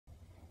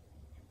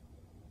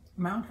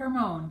Mount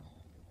Hermon.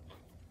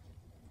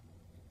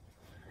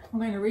 I'm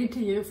going to read to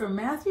you from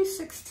Matthew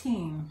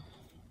 16.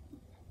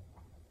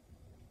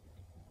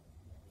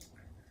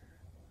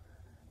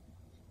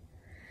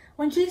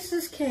 When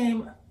Jesus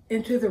came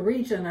into the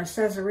region of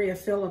Caesarea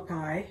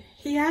Philippi,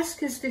 he asked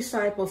his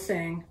disciples,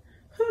 saying,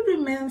 "Who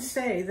do men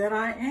say that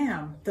I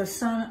am, the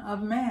Son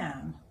of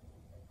Man?"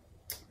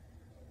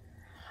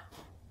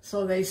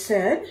 So they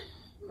said,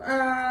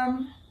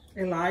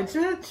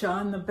 Elijah,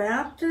 John the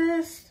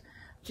Baptist,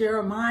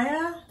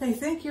 Jeremiah. They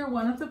think you're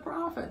one of the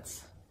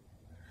prophets.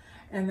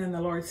 And then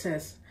the Lord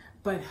says,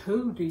 "But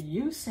who do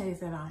you say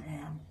that I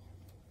am?"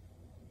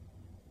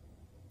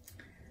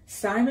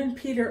 Simon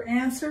Peter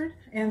answered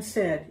and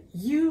said,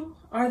 "You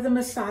are the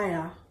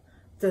Messiah,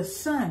 the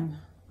Son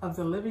of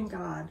the living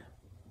God."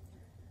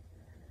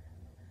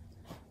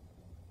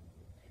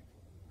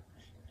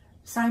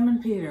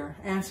 Simon Peter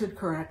answered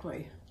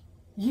correctly,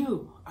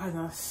 "You are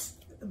the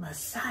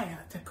Messiah,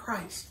 the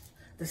Christ,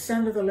 the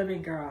Son of the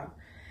living God."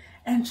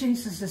 And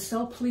Jesus is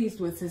so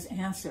pleased with his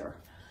answer.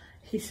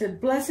 He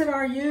said, "Blessed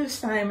are you,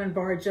 Simon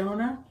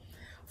Bar-Jonah,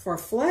 for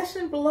flesh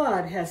and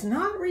blood has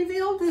not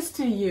revealed this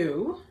to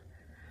you,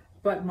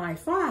 but my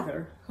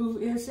Father who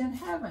is in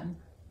heaven."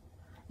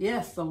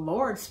 Yes, the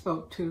Lord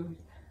spoke to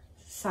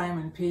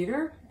Simon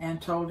Peter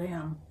and told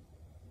him.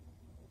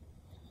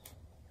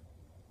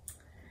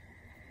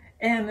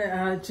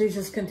 And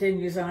Jesus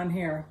continues on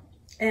here.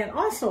 "And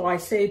also I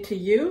say to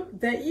you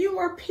that you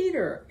are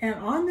Peter, and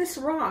on this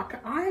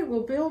rock I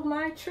will build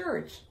my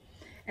church,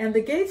 and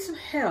the gates of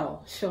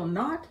hell shall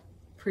not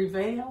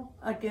prevail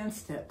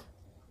against it."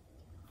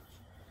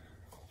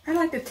 I'd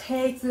like to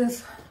take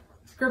this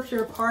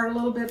scripture apart a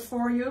little bit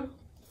for you.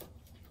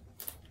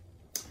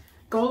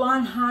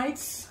 Golan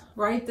Heights,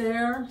 right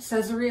there.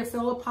 Caesarea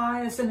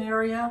Philippi is an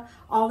area.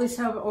 All these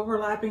have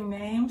overlapping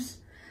names.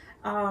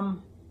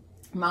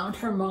 Mount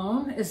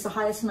Hermon is the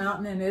highest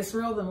mountain in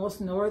Israel, the most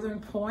northern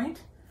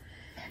point.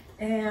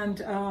 And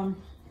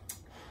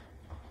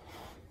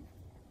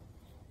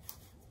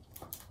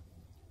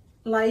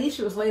Laish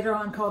was later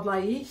on called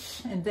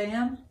Laish in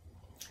Dan,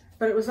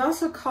 but it was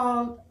also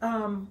called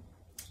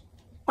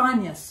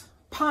Panias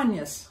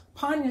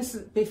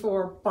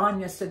before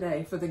Banyas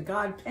today, for the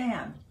god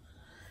Pan.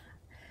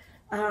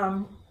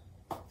 The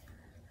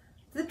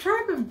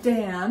tribe of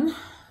Dan,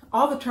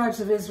 all the tribes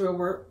of Israel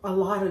were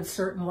allotted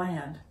certain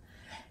land.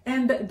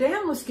 And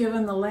Dan was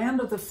given the land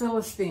of the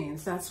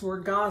Philistines. That's where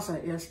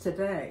Gaza is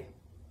today.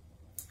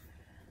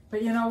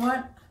 But you know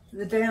what?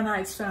 The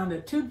Danites found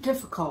it too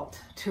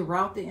difficult to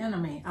rout the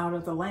enemy out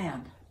of the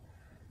land.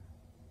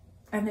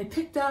 And they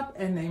picked up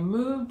and they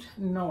moved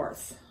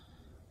north.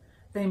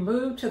 They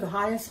moved to the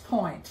highest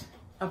point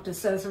up to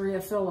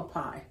Caesarea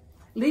Philippi,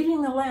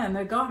 leaving the land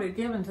that God had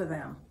given to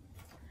them.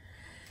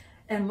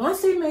 And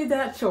once they made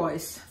that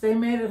choice, they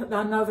made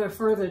another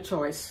further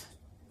choice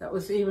that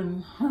was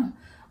even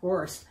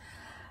worse.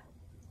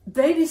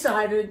 They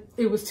decided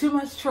it was too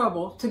much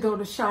trouble to go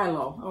to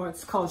Shiloh, or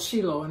it's called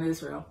Shiloh in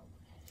Israel.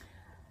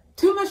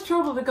 Too much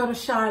trouble to go to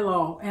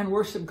Shiloh and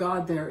worship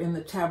God there in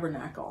the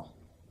tabernacle.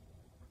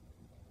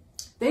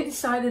 They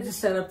decided to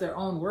set up their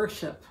own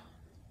worship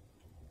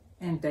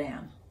in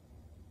Dan.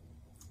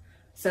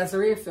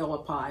 Caesarea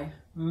Philippi,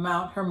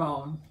 Mount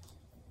Hermon.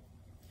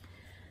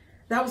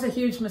 That was a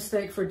huge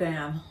mistake for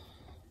Dan.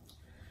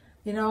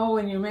 You know,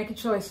 when you make a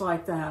choice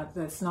like that,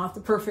 that's not the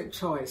perfect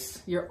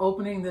choice. You're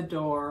opening the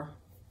door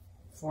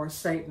for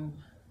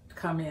Satan to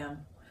come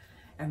in.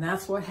 And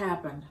that's what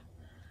happened.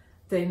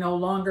 They no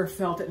longer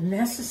felt it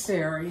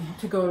necessary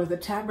to go to the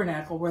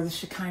tabernacle where the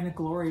Shekinah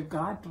glory of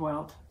God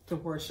dwelt to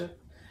worship.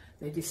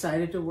 They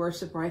decided to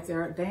worship right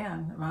there at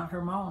Dan, at Mount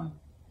Hermon.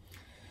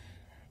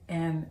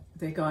 And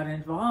they got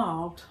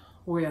involved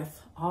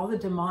with all the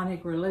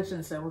demonic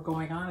religions that were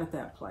going on at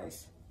that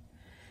place.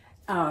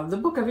 The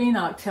book of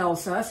Enoch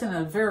tells us, in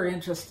a very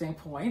interesting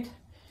point,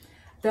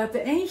 that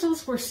the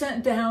angels were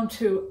sent down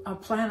to a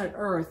planet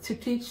Earth to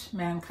teach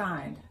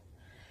mankind.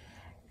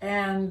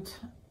 And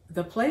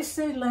the place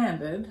they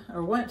landed,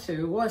 or went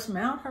to, was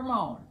Mount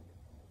Hermon.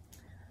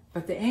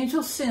 But the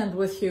angels sinned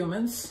with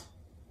humans,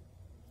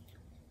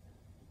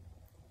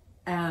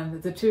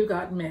 and the two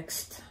got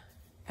mixed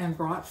and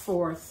brought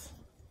forth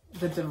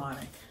the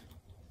demonic.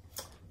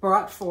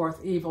 Brought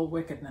forth evil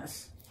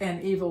wickedness,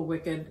 and evil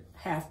wicked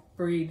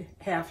half-breed,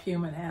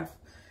 half-human,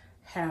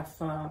 half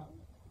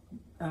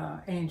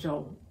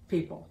angel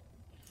people.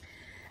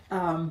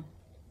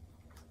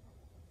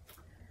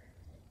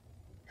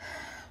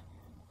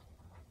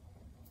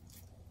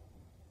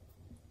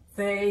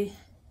 They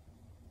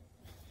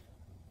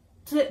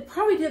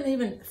probably didn't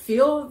even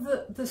feel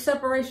the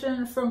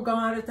separation from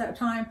God at that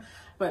time,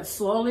 but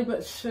slowly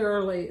but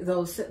surely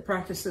those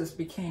practices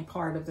became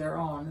part of their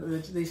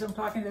own. These, I'm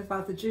talking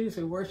about the Jews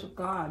who worship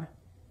God.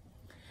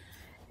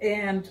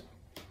 And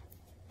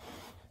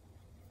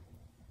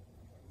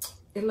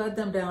it led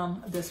them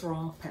down this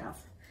wrong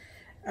path.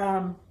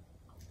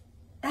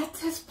 At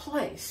this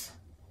place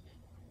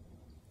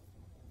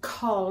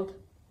called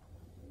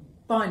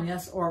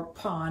Banyas, or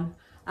Pan,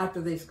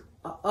 after these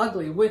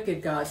ugly,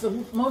 wicked gods.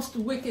 The most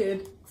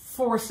wicked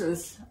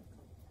forces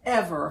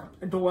ever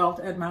dwelt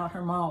at Mount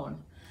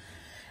Hermon.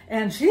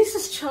 And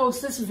Jesus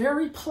chose this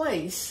very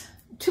place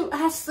to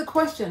ask the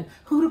question,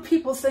 who do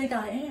people think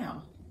I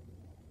am?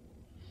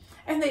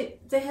 And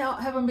they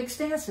have a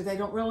mixed answer. They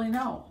don't really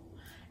know.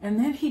 And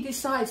then he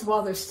decides,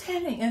 while they're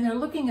standing and they're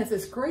looking at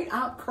this great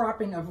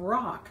outcropping of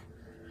rock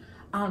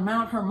on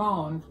Mount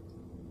Hermon,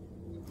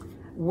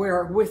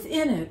 where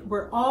within it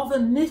were all the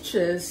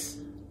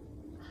niches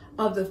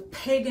of the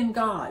pagan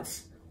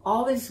gods.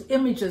 All these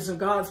images of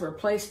gods were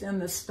placed in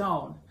the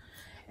stone.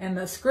 And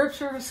the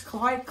scripture is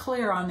quite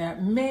clear on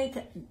that. Make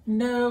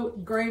no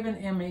graven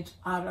image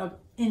out of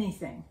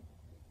anything.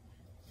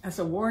 As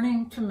a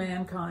warning to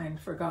mankind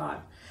from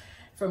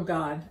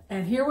God.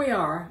 And here we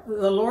are.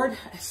 The Lord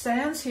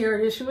stands here,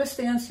 Yeshua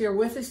stands here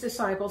with his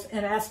disciples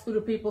and asks, who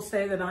do people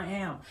say that I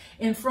am?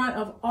 In front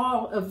of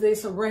all of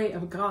this array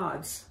of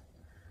gods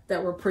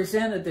that were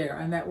presented there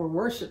and that were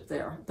worshipped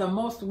there, the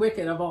most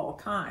wicked of all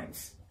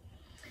kinds.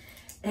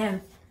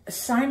 And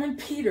Simon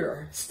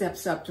Peter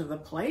steps up to the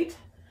plate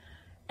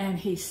and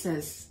he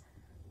says,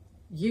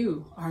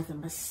 you are the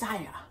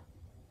Messiah.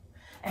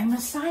 And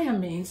Messiah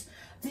means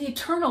the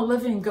eternal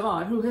living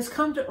God who has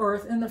come to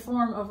earth in the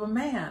form of a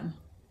man.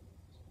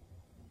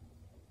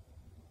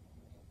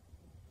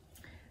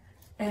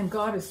 And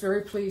God is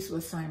very pleased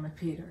with Simon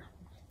Peter.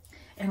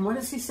 And what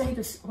does he say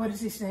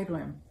to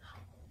him?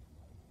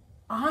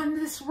 On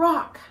this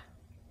rock,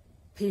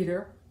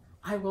 Peter,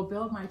 I will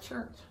build my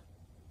church.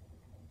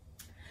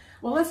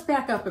 Well, let's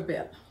back up a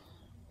bit.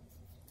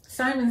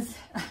 Simon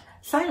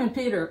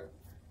Peter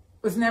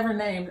was never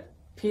named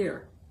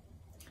Peter.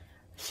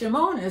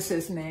 Shimon is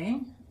his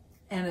name,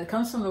 and it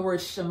comes from the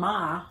word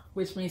Shema,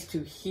 which means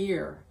to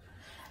hear.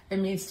 It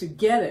means to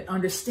get it,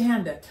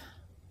 understand it,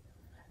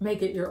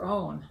 make it your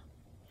own.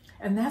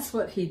 And that's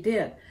what he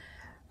did.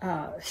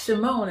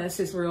 Shimon, as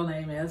his real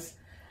name is,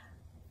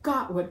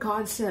 got what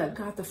God said,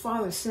 God the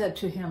Father said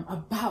to him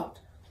about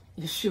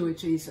Yeshua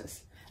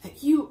Jesus,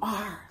 that you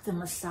are the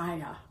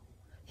Messiah.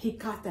 He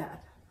got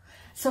that.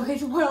 So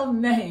he's well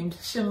named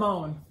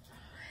Shimon.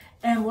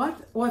 And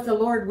what the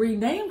Lord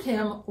renamed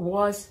him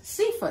was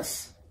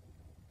Cephas.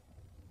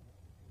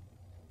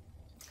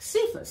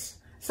 Cephas.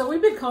 So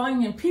we've been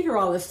calling him Peter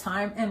all this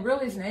time, and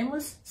really his name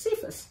was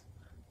Cephas,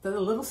 the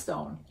little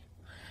stone.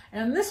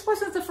 And this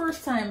wasn't the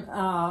first time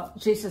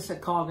Jesus had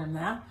called him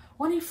that.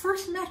 When he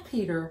first met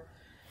Peter,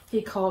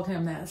 he called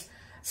him as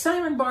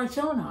Simon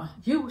Bar-Jonah,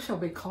 you shall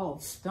be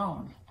called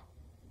stone.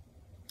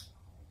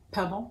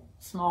 Pebble,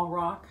 small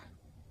rock.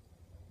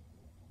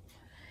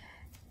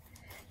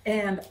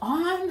 And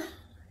on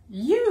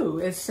you,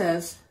 it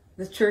says,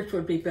 the church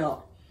would be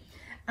built.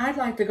 I'd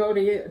like to go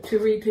to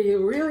read to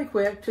you really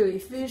quick to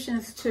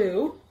Ephesians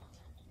 2.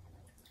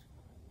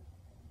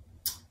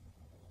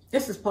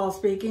 This is Paul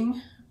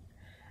speaking.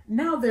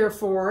 Now,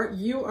 therefore,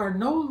 you are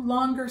no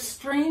longer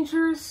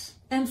strangers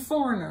and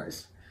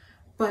foreigners,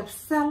 but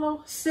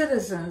fellow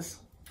citizens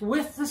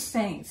with the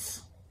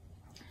saints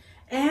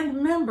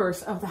and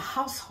members of the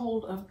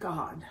household of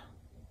God,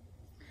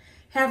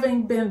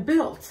 having been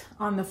built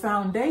on the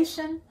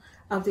foundation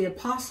of the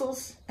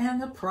apostles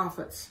and the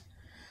prophets,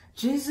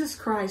 Jesus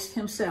Christ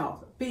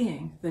himself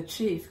being the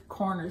chief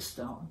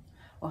cornerstone.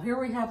 Well, here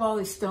we have all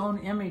these stone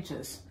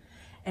images.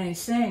 And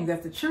he's saying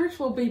that the church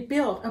will be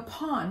built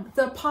upon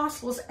the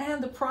apostles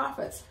and the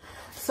prophets.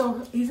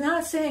 So he's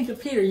not saying to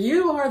Peter,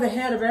 you are the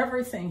head of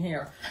everything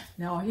here.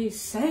 No, he's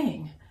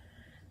saying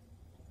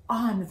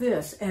on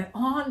this and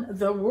on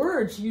the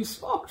words you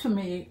spoke to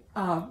me,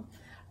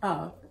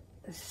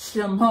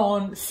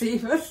 Shimon,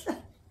 Cephas,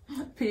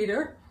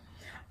 Peter,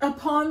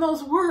 upon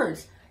those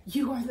words,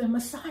 you are the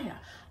Messiah.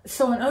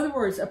 So in other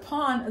words,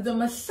 upon the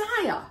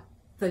Messiah,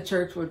 the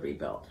church would be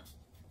built.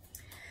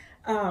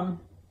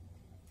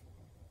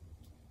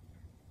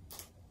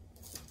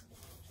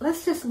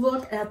 Let's just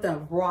look at the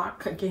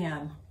rock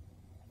again.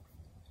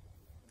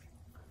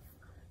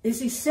 Is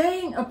he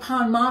saying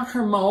upon Mount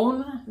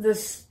Hermon,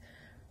 this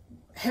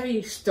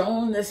heavy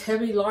stone, this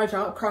heavy large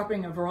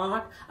outcropping of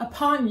rock,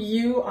 upon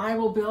you I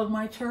will build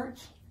my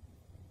church?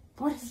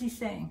 What is he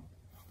saying?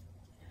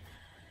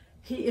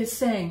 He is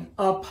saying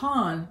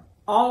upon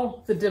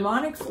all the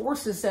demonic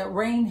forces that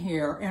reign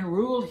here and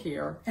rule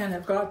here and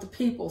have got the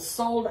people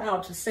sold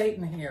out to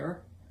Satan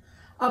here,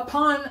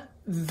 upon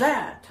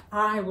that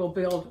I will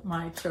build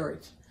my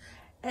church,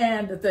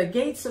 and the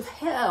gates of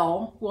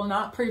hell will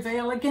not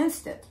prevail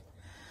against it.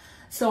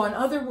 So in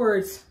other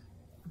words,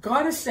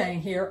 God is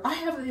saying here, I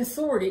have the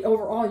authority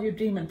over all you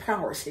demon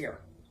powers here.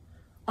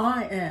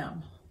 I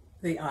am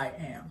the I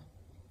am.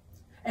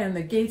 And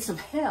the gates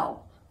of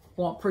hell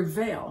won't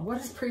prevail. What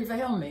does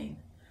prevail mean?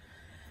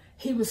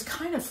 He was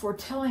kind of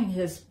foretelling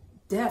his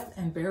death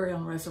and burial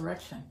and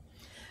resurrection,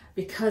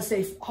 because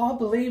they all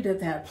believed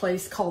at that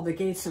place called the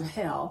gates of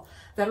hell,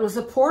 that it was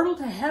a portal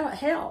to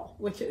hell,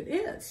 which it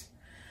is.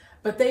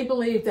 But they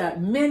believed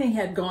that many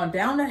had gone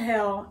down to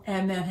hell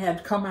and then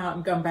had come out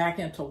and come back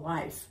into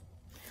life.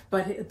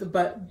 But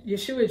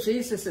Yeshua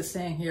Jesus is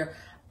saying here,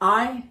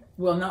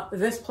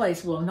 this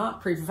place will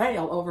not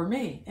prevail over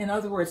me. In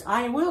other words,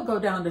 I will go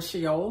down to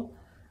Sheol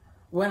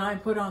when I'm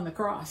put on the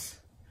cross,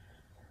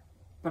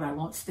 but I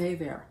won't stay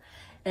there.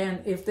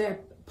 And if the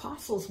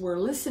apostles were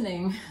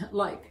listening,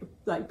 like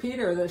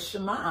Peter, the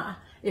Shema,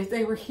 if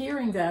they were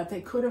hearing that,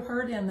 they could have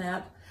heard in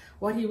that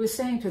what he was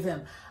saying to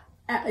them.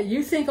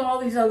 You think all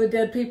these other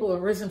dead people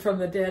have risen from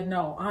the dead?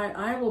 No,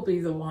 I will be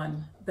the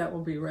one that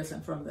will be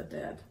risen from the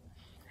dead.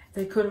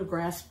 They could have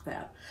grasped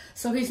that.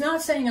 So he's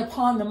not saying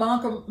upon the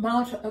rock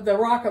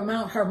of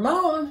Mount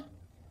Hermon,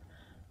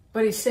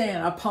 but he's saying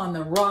upon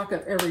the rock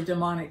of every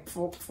demonic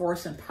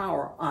force and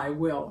power, I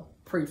will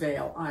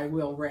prevail. I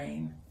will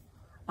reign.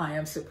 I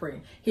am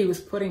supreme. He was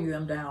putting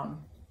them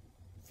down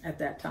at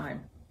that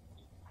time.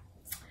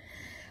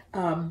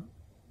 And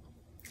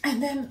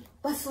then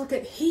let's look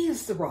at, he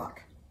is the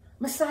rock.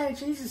 Messiah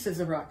Jesus is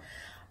the rock.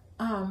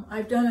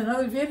 I've done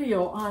another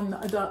video on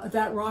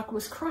that rock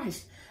was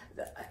Christ.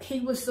 He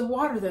was the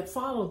water that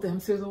followed them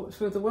through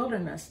the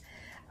wilderness.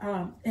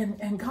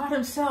 And God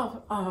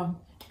himself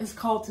is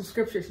called through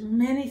scriptures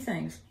many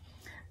things.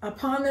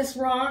 Upon this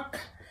rock,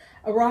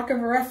 a rock of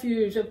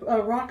refuge,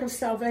 a rock of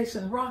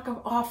salvation, rock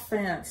of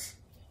offense.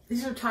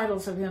 These are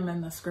titles of him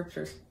in the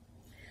scriptures.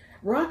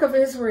 Rock of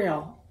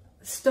Israel,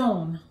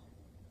 stone.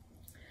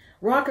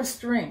 Rock of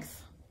strength.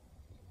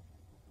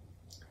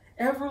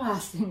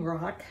 Everlasting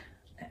rock,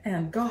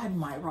 and God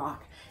my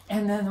rock.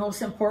 And then the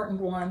most important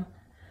one,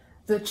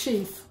 the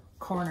chief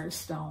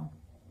cornerstone.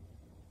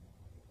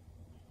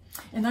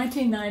 In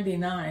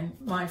 1999,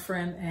 my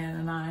friend Ann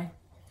and I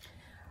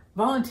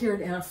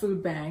volunteered in a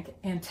food bank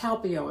in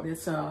Talpiot.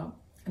 It's a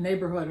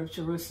neighborhood of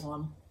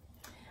Jerusalem.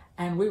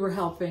 And we were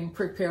helping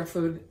prepare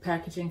food,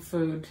 packaging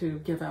food to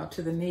give out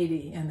to the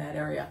needy in that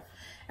area.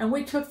 And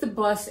we took the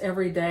bus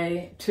every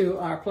day to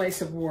our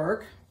place of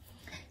work.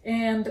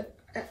 And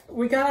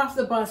we got off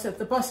the bus at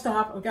the bus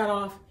stop, we got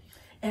off,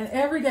 and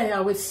every day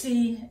I would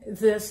see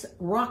this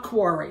rock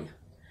quarry.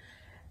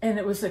 And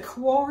it was a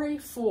quarry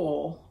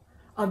full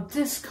of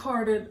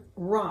discarded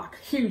rock,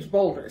 huge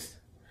boulders,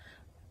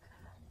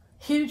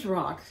 huge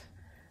rocks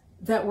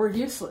that were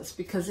useless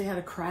because they had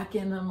a crack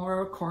in them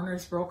or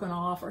corners broken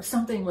off or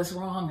something was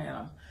wrong in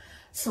them.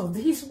 So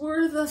these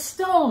were the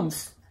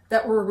stones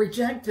that were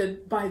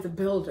rejected by the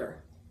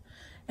builder.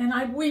 And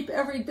I'd weep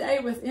every day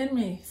within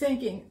me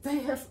thinking, they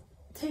have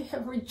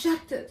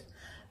rejected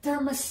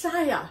their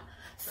Messiah,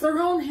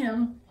 thrown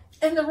him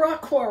in the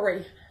rock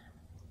quarry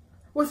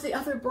with the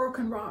other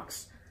broken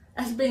rocks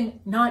as being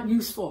not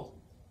useful,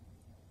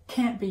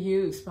 can't be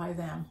used by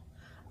them.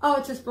 Oh,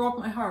 it just broke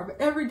my heart.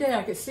 But every day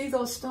I could see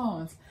those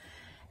stones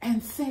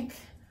and think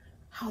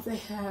how they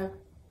have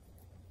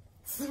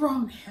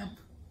thrown him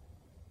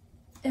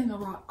in the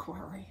rock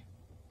quarry.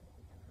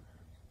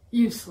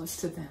 Useless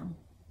to them.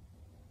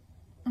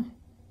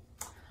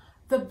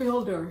 The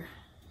builder.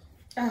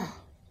 Oh.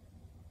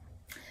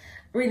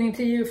 Reading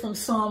to you from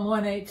Psalm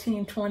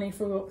 118,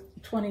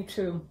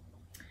 22.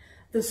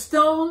 The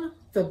stone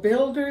the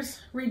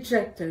builders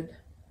rejected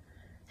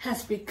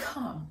has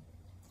become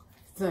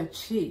the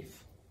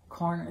chief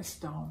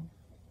cornerstone.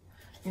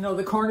 You know,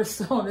 the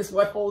cornerstone is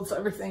what holds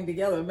everything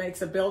together,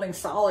 makes a building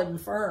solid and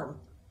firm.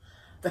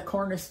 The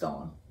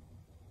cornerstone.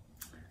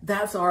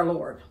 That's our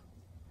Lord.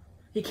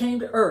 He came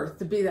to earth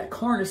to be that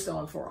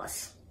cornerstone for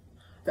us,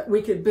 that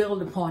we could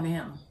build upon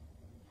him.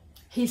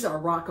 He's our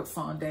rock of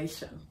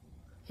foundation.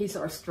 He's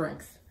our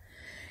strength.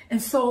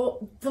 And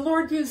so the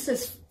Lord used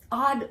this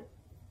odd,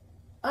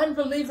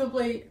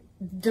 unbelievably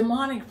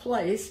demonic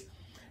place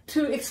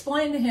to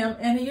explain to him,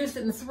 and he used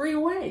it in three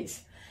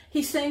ways.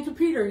 He's saying to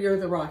Peter, you're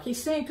the rock.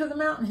 He's saying to the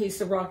mountain, he's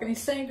the rock. And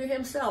he's saying to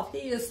himself,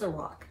 he is the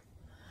rock.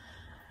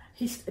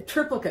 He's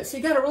triplicate. So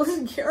you got to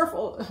listen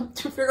careful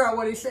to figure out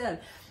what he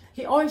said.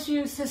 He always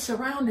used his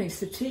surroundings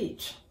to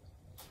teach.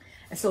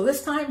 And so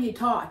this time he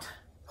taught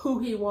who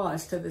he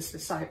was to his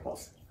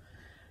disciples.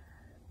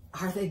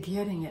 Are they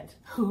getting it?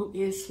 Who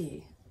is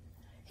he?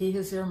 He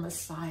is their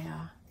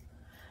Messiah.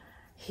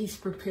 He's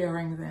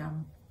preparing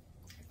them,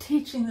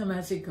 teaching them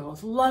as he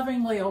goes,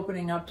 lovingly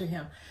opening up to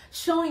him,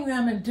 showing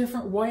them in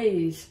different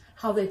ways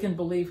how they can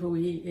believe who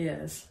he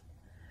is.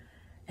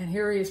 And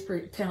here he is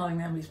telling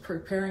them, he's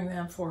preparing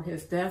them for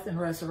his death and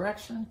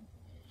resurrection.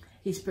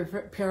 He's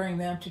preparing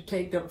them to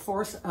take the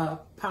force of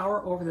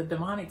power over the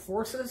demonic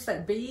forces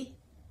that be.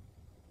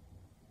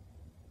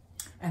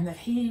 And that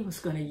he was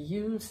going to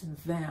use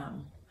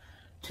them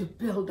to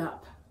build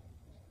up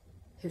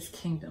his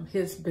kingdom,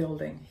 his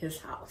building, his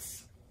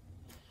house.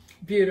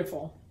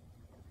 Beautiful.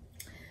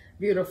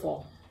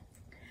 Beautiful.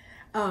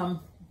 The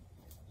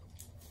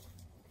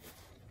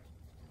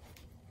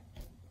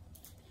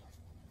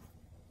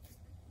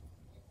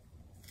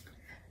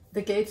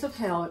gates of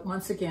hell,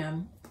 once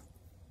again,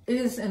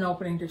 is an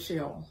opening to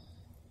Sheol.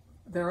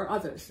 There are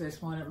others.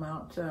 There's one at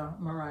Mount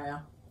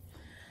Moriah.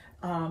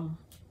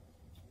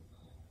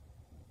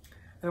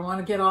 I don't want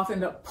to get off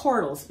into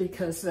portals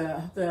because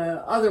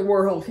the other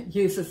world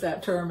uses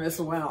that term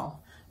as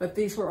well. But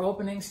these were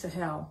openings to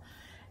hell.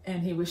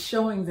 And he was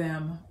showing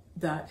them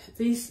that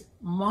these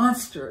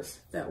monsters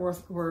that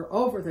were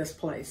over this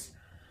place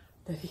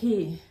that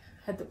he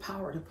had the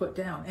power to put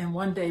down, and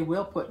one day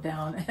will put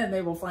down, and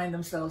they will find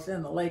themselves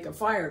in the lake of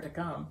fire to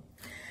come.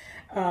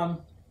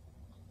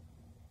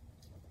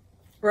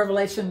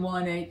 Revelation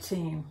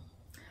 1:18.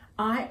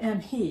 I am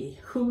he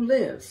who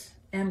lives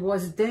and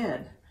was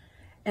dead,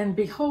 and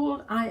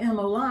behold, I am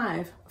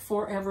alive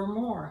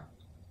forevermore.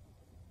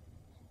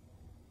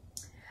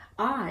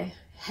 I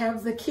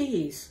have the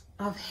keys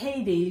of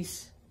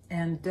Hades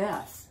and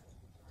death.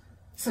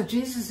 So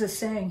Jesus is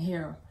saying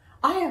here,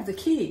 I have the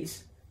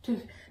keys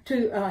to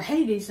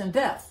Hades and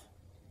death.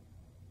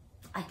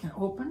 I can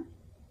open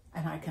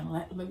and I can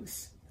let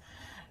loose.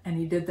 And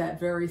he did that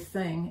very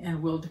thing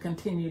and will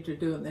continue to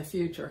do in the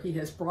future. He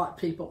has brought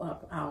people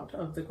up out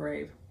of the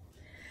grave.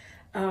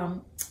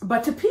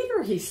 But to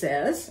Peter, he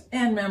says,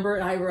 and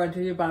remember, I read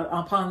to you about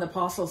upon the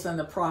apostles and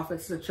the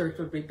prophets, the church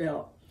would be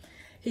built.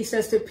 He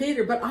says to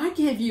Peter, but I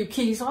give you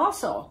keys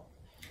also.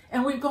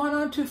 And we've gone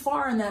on too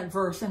far in that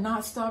verse and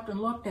not stopped and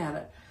looked at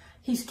it.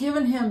 He's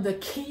given him the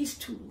keys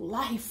to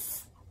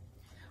life.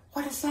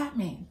 What does that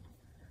mean?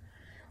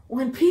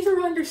 When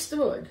Peter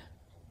understood,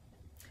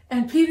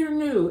 and Peter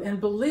knew and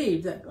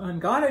believed that when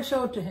God had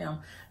showed to him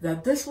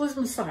that this was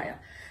Messiah,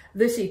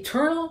 this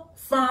eternal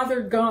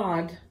Father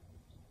God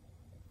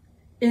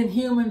in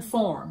human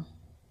form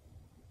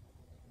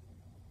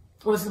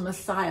was the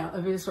Messiah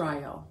of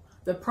Israel,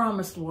 the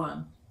promised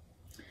one.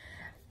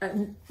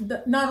 And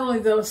not only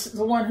the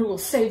one who will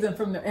save them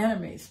from their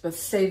enemies, but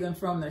save them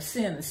from their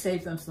sin and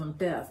save them from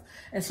death.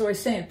 And so he's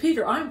saying,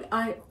 Peter,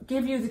 I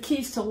give you the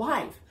keys to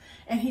life.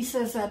 And he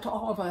says that to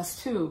all of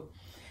us too.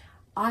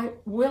 I'm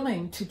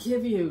willing to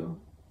give you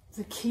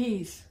the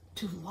keys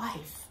to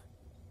life.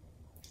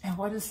 And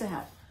what is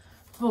that?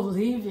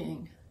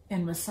 Believing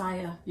in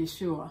Messiah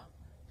Yeshua,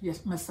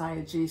 yes,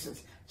 Messiah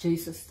Jesus,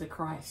 Jesus the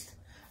Christ.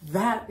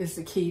 That is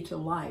the key to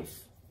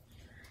life.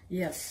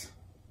 Yes.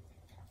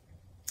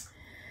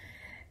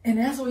 And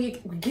as we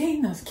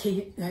gain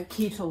that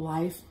key to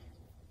life,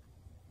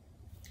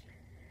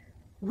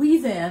 we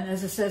then,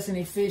 as it says in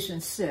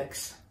Ephesians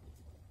 6,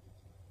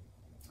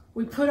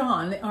 we put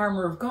on the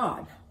armor of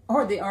God,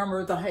 or the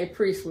armor of the high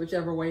priest,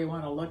 whichever way you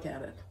want to look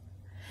at it.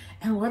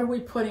 And what are we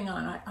putting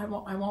on? I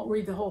won't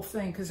read the whole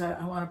thing because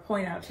I want to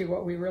point out to you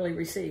what we really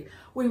receive.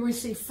 We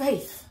receive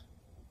faith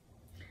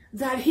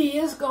that he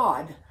is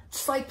God,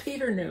 just like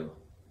Peter knew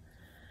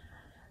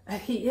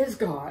that he is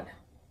God.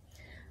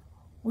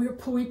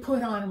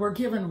 We're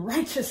given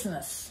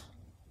righteousness,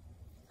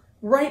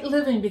 right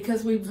living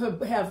because we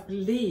have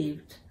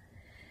believed.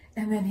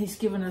 And then he's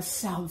given us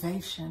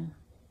salvation.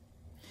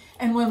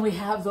 And when we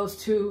have those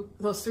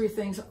three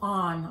things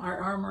on, our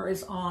armor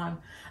is on,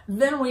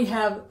 then we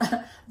have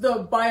the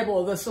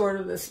Bible, the sword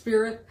of the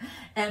Spirit,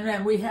 and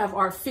then we have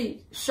our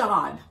feet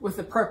shod with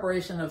the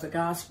preparation of the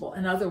gospel.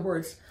 In other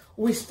words,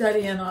 we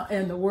study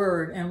in the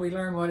Word and we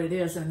learn what it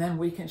is, and then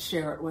we can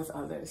share it with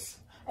others.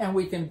 And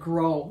we can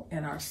grow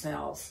in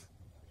ourselves.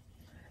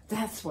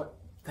 That's what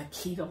the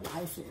key to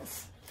life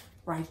is,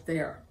 right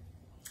there.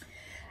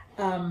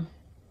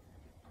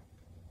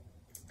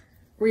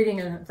 Reading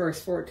in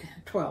verse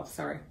 12.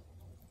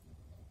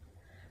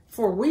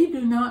 For we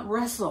do not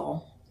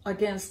wrestle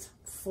against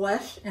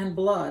flesh and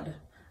blood,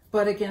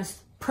 but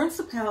against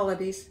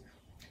principalities,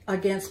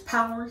 against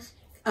powers,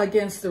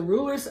 against the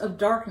rulers of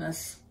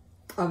darkness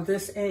of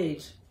this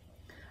age,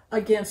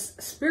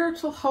 against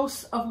spiritual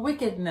hosts of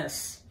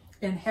wickedness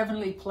in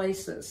heavenly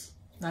places,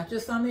 not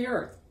just on the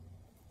earth.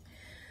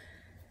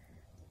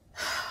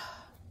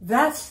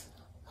 That's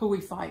who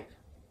we fight,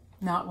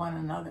 not one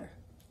another.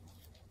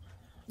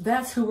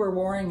 That's who we're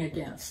warring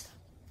against.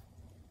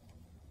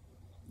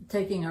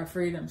 Taking our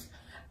freedoms,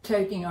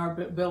 taking our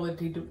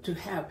ability to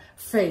have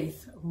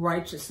faith,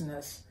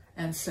 righteousness,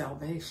 and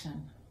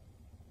salvation.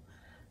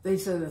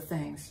 These are the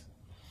things.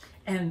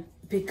 And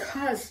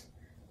because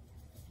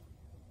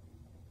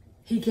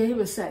he gave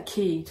us that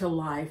key to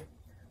life,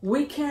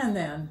 we can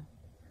then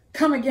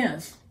come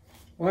against,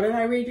 what did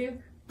I read you?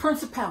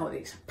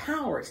 Principalities,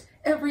 powers,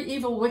 every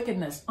evil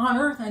wickedness on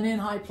earth and in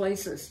high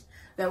places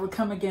that would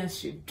come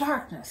against you.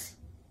 Darkness,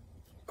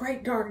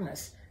 great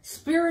darkness,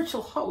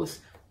 spiritual hosts,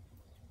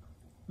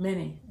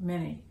 many,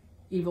 many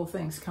evil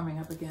things coming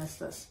up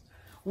against us.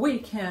 We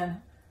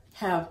can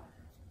have,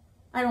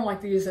 I don't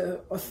like to use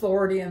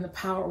authority and the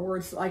power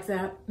words like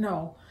that,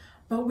 no,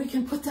 but we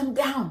can put them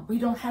down. We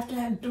don't have to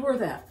endure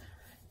that.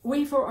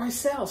 We for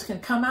ourselves can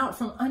come out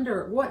from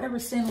under whatever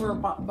sin we're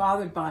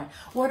bothered by,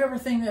 whatever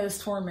thing that is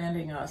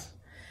tormenting us.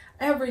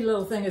 Every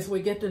little thing as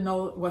we get to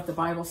know what the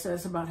Bible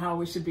says about how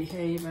we should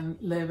behave and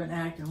live and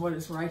act and what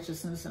is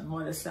righteousness and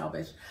what is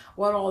salvation,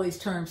 what all these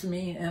terms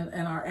mean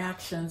and our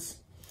actions,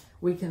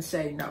 we can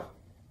say, no,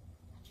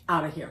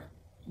 out of here.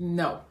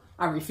 No,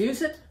 I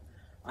refuse it.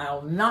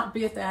 I'll not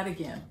be at that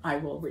again. I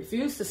will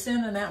refuse to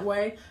sin in that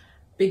way.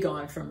 Be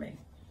gone from me.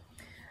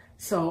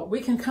 So we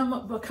can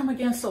come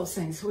against those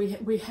things.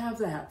 We have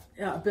that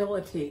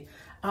ability.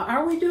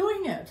 Are we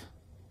doing it?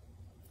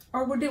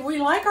 Or do we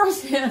like our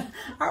sin?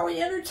 Are we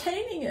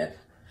entertaining it?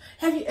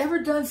 Have you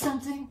ever done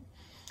something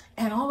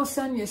and all of a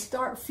sudden you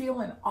start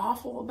feeling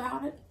awful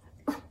about it?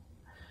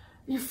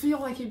 You feel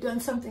like you've done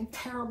something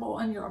terrible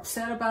and you're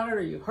upset about it,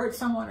 or you hurt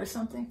someone or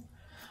something.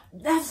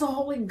 That's the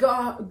Holy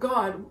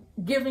God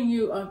giving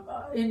you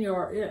in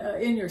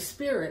your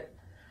spirit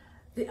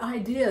the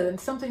idea that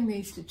something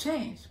needs to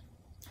change.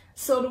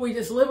 So do we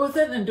just live with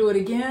it and do it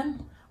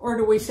again? Or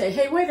do we say,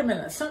 hey, wait a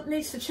minute, something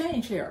needs to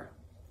change here?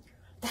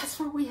 That's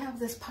where we have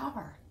this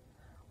power.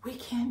 We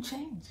can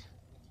change.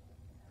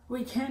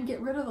 We can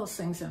get rid of those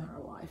things in our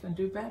life and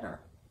do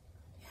better.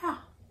 Yeah,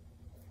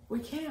 we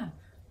can.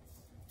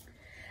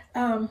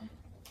 Back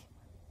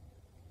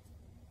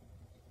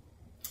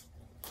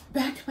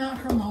to Mount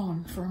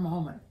Hermon for a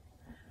moment.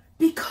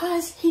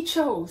 Because he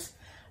chose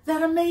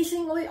that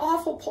amazingly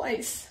awful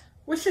place,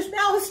 which is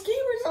now a ski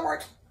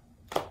resort.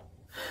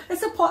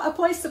 It's a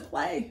place to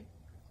play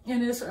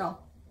in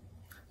Israel.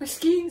 There's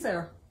skiing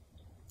there.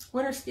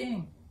 Winter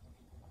skiing.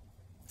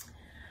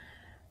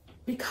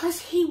 Because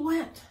he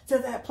went to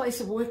that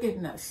place of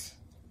wickedness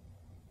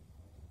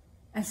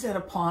and said,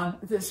 upon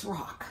this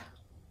rock,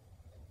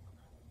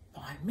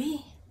 upon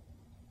me,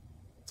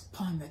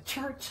 upon the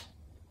church,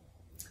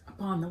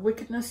 upon the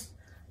wickedness,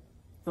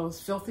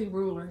 those filthy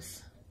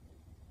rulers,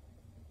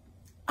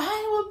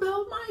 I will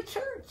build my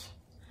church,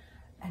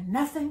 and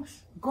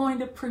nothing's going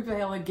to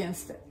prevail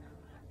against it.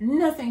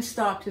 Nothing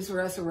stopped his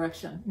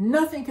resurrection.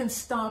 Nothing can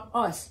stop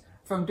us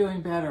from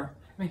doing better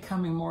and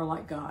becoming more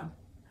like God.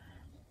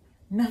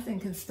 Nothing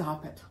can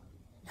stop it.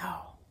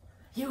 No.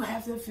 You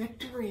have the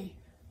victory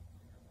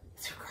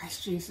through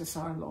Christ Jesus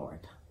our Lord.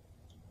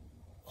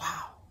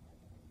 Wow.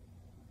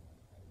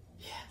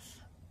 Yes.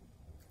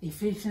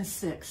 Ephesians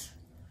 6.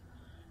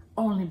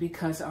 Only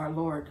because our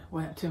Lord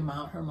went to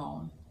Mount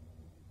Hermon.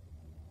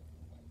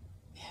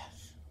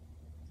 Yes.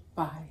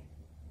 Bye.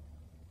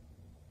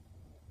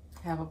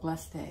 Have a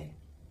blessed day.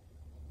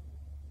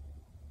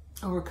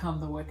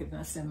 Overcome the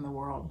wickedness in the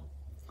world.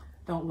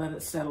 Don't let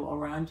it settle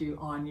around you,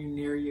 on you,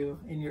 near you,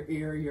 in your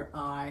ear, your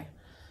eye,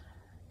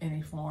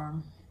 any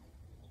form.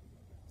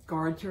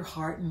 Guard your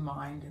heart and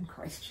mind in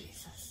Christ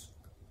Jesus.